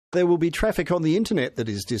There will be traffic on the internet that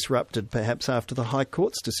is disrupted perhaps after the High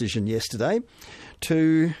Court's decision yesterday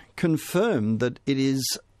to confirm that it is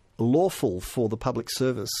lawful for the public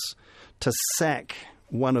service to sack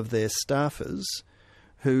one of their staffers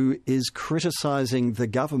who is criticising the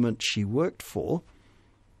government she worked for,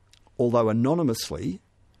 although anonymously,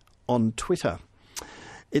 on Twitter.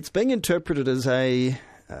 It's being interpreted as a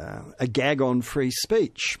gag on free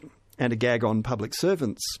speech and a gag on public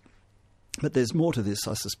servants. But there's more to this,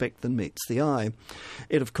 I suspect, than meets the eye.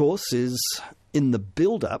 It, of course, is in the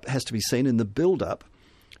build-up, has to be seen in the build-up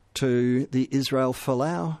to the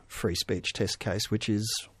Israel-Folau free speech test case, which is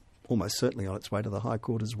almost certainly on its way to the High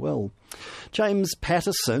Court as well. James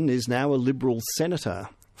Paterson is now a Liberal senator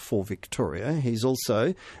for Victoria. He's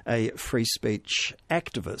also a free speech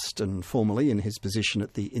activist, and formerly in his position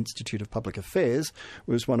at the Institute of Public Affairs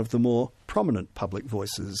was one of the more prominent public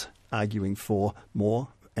voices arguing for more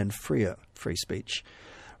and freer free speech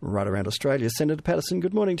right around Australia. Senator Paterson,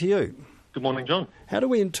 good morning to you. Good morning, John. How do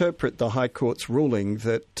we interpret the High Court's ruling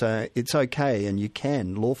that it's okay and you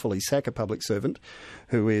can lawfully sack a public servant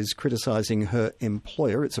who is criticising her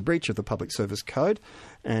employer? It's a breach of the Public Service Code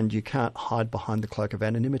and you can't hide behind the cloak of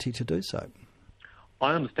anonymity to do so.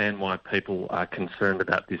 I understand why people are concerned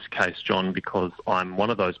about this case, John, because I'm one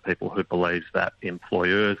of those people who believes that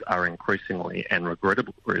employers are increasingly and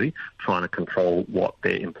regrettably really trying to control what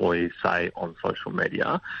their employees say on social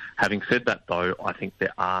media. Having said that, though, I think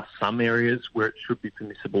there are some areas where it should be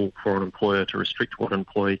permissible for an employer to restrict what an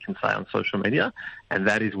employee can say on social media, and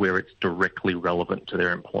that is where it's directly relevant to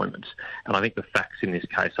their employment. And I think the facts in this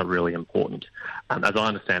case are really important. As I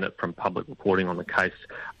understand it from public reporting on the case,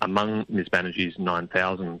 among Ms Banerjee's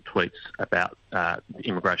 9,000 tweets about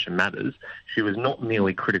immigration matters, she was not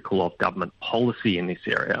merely critical of government policy in this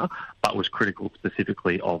area, but was critical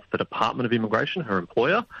specifically of the Department of Immigration, her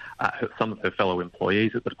employer, some of her fellow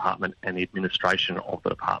employees at the department, and the administration of the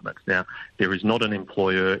department. Now, there is not an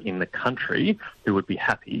employer in the country who would be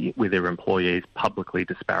happy with their employees publicly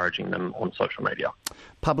disparaging them on social media.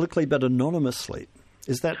 Publicly but anonymously.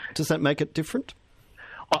 Does that make it different?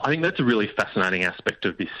 I think that's a really fascinating aspect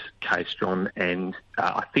of this case, John, and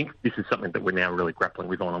I think this is something that we're now really grappling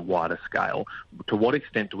with on a wider scale. To what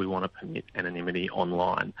extent do we want to permit anonymity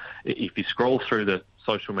online? If you scroll through the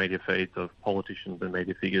social media feeds of politicians and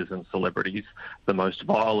media figures and celebrities, the most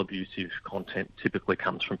vile, abusive content typically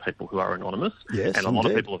comes from people who are anonymous. Yes, and a lot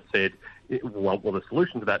of people have said, well, the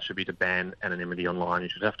solution to that should be to ban anonymity online. You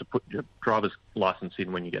should have to put your driver's licence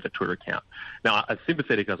in when you get a Twitter account. Now, as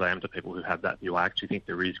sympathetic as I am to people who have that view, I actually think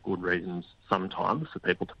there is good reasons sometimes for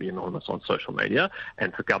people to be anonymous on social media,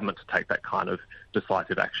 and for government to take that kind of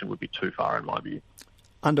decisive action would be too far in my view.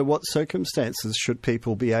 Under what circumstances should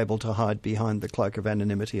people be able to hide behind the cloak of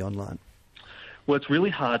anonymity online? Well, it's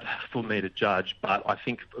really hard for me to judge, but I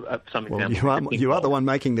think some examples... Well, you are the one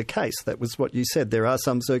making the case. That was what you said. There are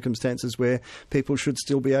some circumstances where people should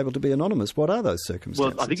still be able to be anonymous. What are those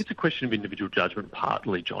circumstances? Well, I think it's a question of individual judgment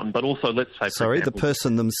partly, John, but also let's say... The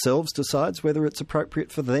person themselves decides whether it's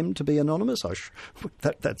appropriate for them to be anonymous?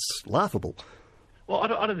 That's laughable. Well, I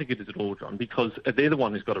don't think it is at all, John, because they're the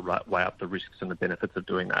one who's got to weigh up the risks and the benefits of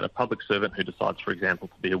doing that. A public servant who decides, for example,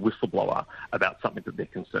 to be a whistleblower about something that they're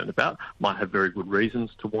concerned about might have very good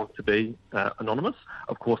reasons to want to be anonymous.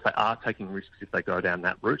 Of course, they are taking risks if they go down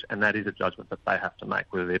that route, and that is a judgment that they have to make,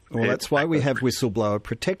 whether they're prepared. Well, that's why we have whistleblower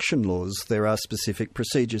protection laws. There are specific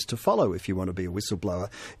procedures to follow if you want to be a whistleblower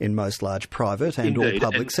in most large private and or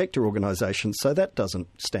public sector organisations, so that doesn't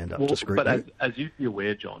stand up to scrutiny. But as you'd be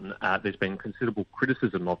aware, John, there's been considerable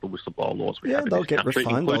criticism of the whistleblower laws we have in they'll this get country,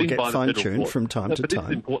 refined, they'll get fine-tuned from time to But time.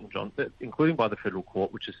 this is important, John, including by the Federal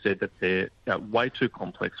Court, which has said that they're way too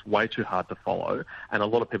complex, way too hard to follow, and a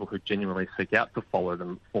lot of people who genuinely seek out to follow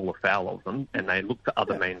them fall afoul of them, and they look to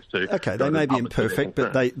other means to... Okay, they may be imperfect,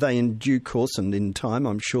 but they in due course and in time,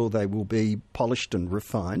 I'm sure they will be polished and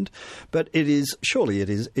refined. But it is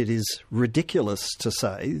ridiculous to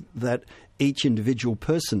say that each individual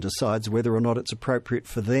person decides whether or not it's appropriate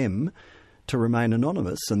for them to remain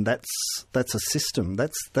anonymous, and that's a system.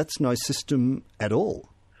 That's no system at all.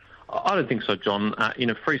 I don't think so, John. In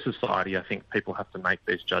a free society, I think people have to make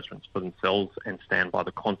these judgments for themselves and stand by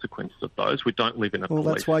the consequences of those. We don't live in a police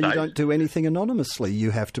Well, that's why state. you don't do anything anonymously.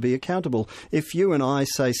 You have to be accountable. If you and I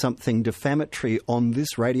say something defamatory on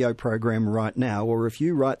this radio program right now, or if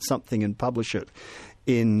you write something and publish it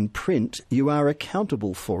in print, you are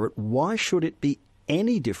accountable for it. Why should it be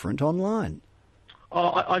any different online?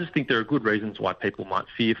 I just think there are good reasons why people might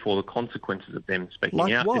fear for the consequences of them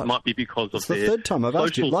speaking out. What? It might be because of their the third time I've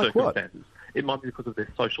asked you, social like what? circumstances. It might be because of their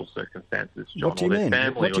social circumstances, John, What do you mean?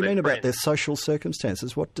 Family, What do you mean about friends. their social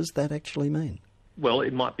circumstances? What does that actually mean? Well,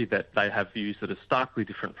 it might be that they have views that are starkly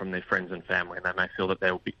different from their friends and family, and they may feel that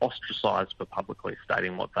they will be ostracised for publicly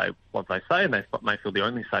stating what they say, and they may feel the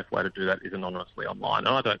only safe way to do that is anonymously online.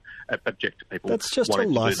 And I don't object to people. That's just a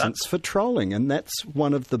licence for trolling, and that's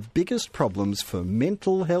one of the biggest problems for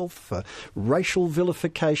mental health, for racial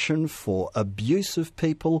vilification, for abuse of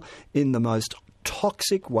people in the most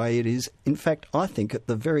toxic way it is. In fact, I think at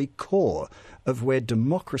the very core of where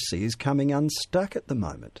democracy is coming unstuck at the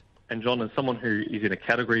moment. And John, as someone who is in a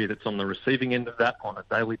category that's on the receiving end of that on a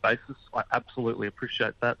daily basis, I absolutely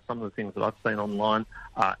appreciate that. Some of the things that I've seen online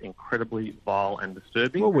are incredibly vile and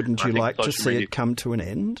disturbing. Well, wouldn't you like to see it come to an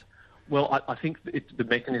end? Well, I think the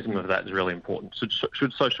mechanism of that is really important.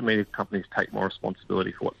 Should social media companies take more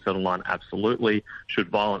responsibility for what's said online? Absolutely. Should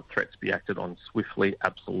violent threats be acted on swiftly?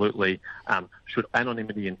 Absolutely. Should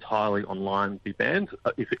anonymity entirely online be banned?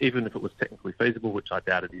 Even if it was technically feasible, which I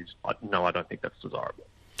doubt it is, no, I don't think that's desirable.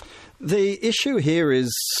 The issue here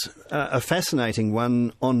is a fascinating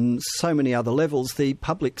one on so many other levels. The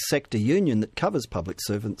public sector union that covers public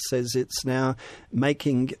servants says it's now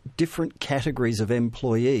making different categories of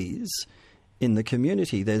employees in the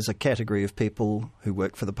community. There's a category of people who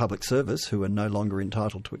work for the public service who are no longer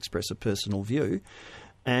entitled to express a personal view.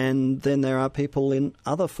 And then there are people in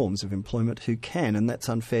other forms of employment who can, and that's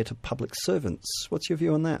unfair to public servants. What's your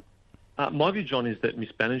view on that? My view, John, is that Ms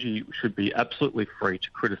Banerjee should be absolutely free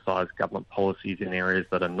to criticise government policies in areas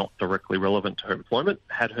that are not directly relevant to her employment.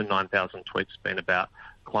 Had her 9,000 tweets been about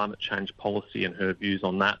climate change policy and her views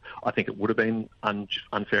on that, I think it would have been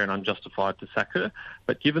unfair and unjustified to sack her.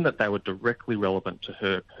 But given that they were directly relevant to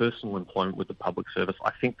her personal employment with the public service,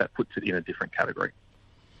 I think that puts it in a different category.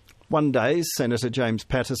 One day, Senator James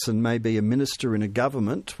Paterson may be a minister in a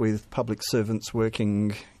government with public servants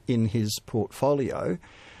working in his portfolio.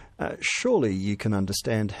 Surely you can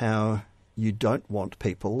understand how you don't want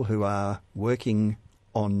people who are working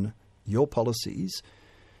on your policies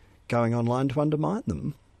going online to undermine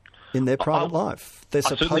them in their private life. They're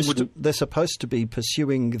supposed to be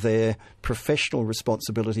pursuing their professional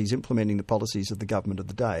responsibilities, implementing the policies of the government of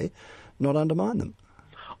the day, not undermine them.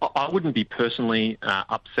 I wouldn't be personally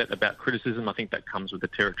upset about criticism. I think that comes with the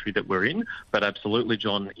territory that we're in. But absolutely,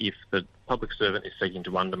 John, if the public servant is seeking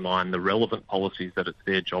to undermine the relevant policies that it's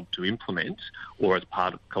their job to implement, or as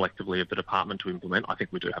part of, collectively of the department to implement, I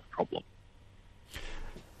think we do have a problem.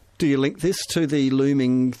 Do you link this to the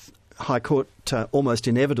looming High Court, almost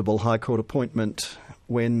inevitable High Court appointment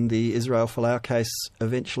when the Israel Folau case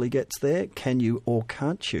eventually gets there? Can you or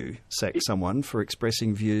can't you sack someone for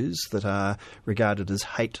expressing views that are regarded as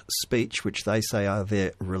hate speech, which they say are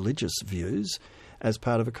their religious views, as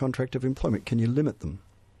part of a contract of employment? Can you limit them?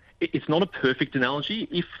 It's not a perfect analogy.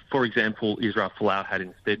 If, for example, Israel Folau had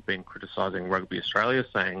instead been criticising Rugby Australia,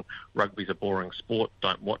 saying rugby's a boring sport,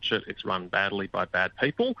 don't watch it, it's run badly by bad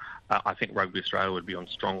people, I think Rugby Australia would be on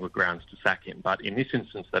stronger grounds to sack him. But in this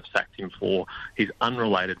instance, they've sacked him for his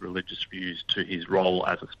unrelated religious views to his role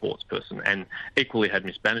as a sports person. And equally, had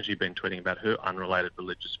Ms Banerjee been tweeting about her unrelated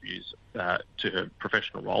religious views to her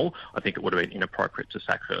professional role, I think it would have been inappropriate to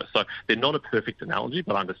sack her. So they're not a perfect analogy,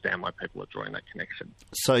 but I understand why people are drawing that connection.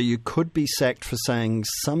 So you could be sacked for saying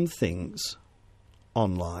some things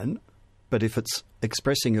online, but if it's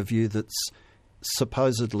expressing a view that's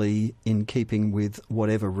supposedly in keeping with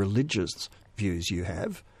whatever religious views you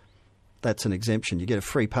have, that's an exemption. You get a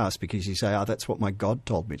free pass because you say, that's what my God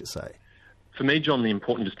told me to say. For me, John, the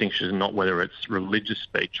important distinction is not whether it's religious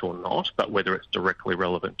speech or not, but whether it's directly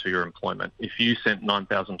relevant to your employment. If you sent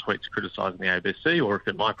 9,000 tweets criticising the ABC, or if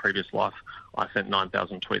in my previous life I sent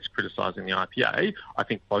 9,000 tweets criticising the IPA, I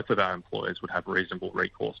think both of our employers would have reasonable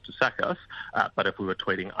recourse to sack us. But if we were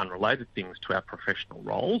tweeting unrelated things to our professional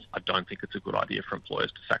roles, I don't think it's a good idea for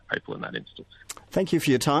employers to sack people in that instance. Thank you for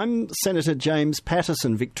your time. Senator James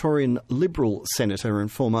Paterson, Victorian Liberal Senator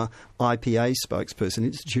and former IPA spokesperson,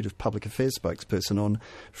 Institute of Public Affairs spokesperson on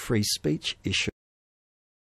free speech issues.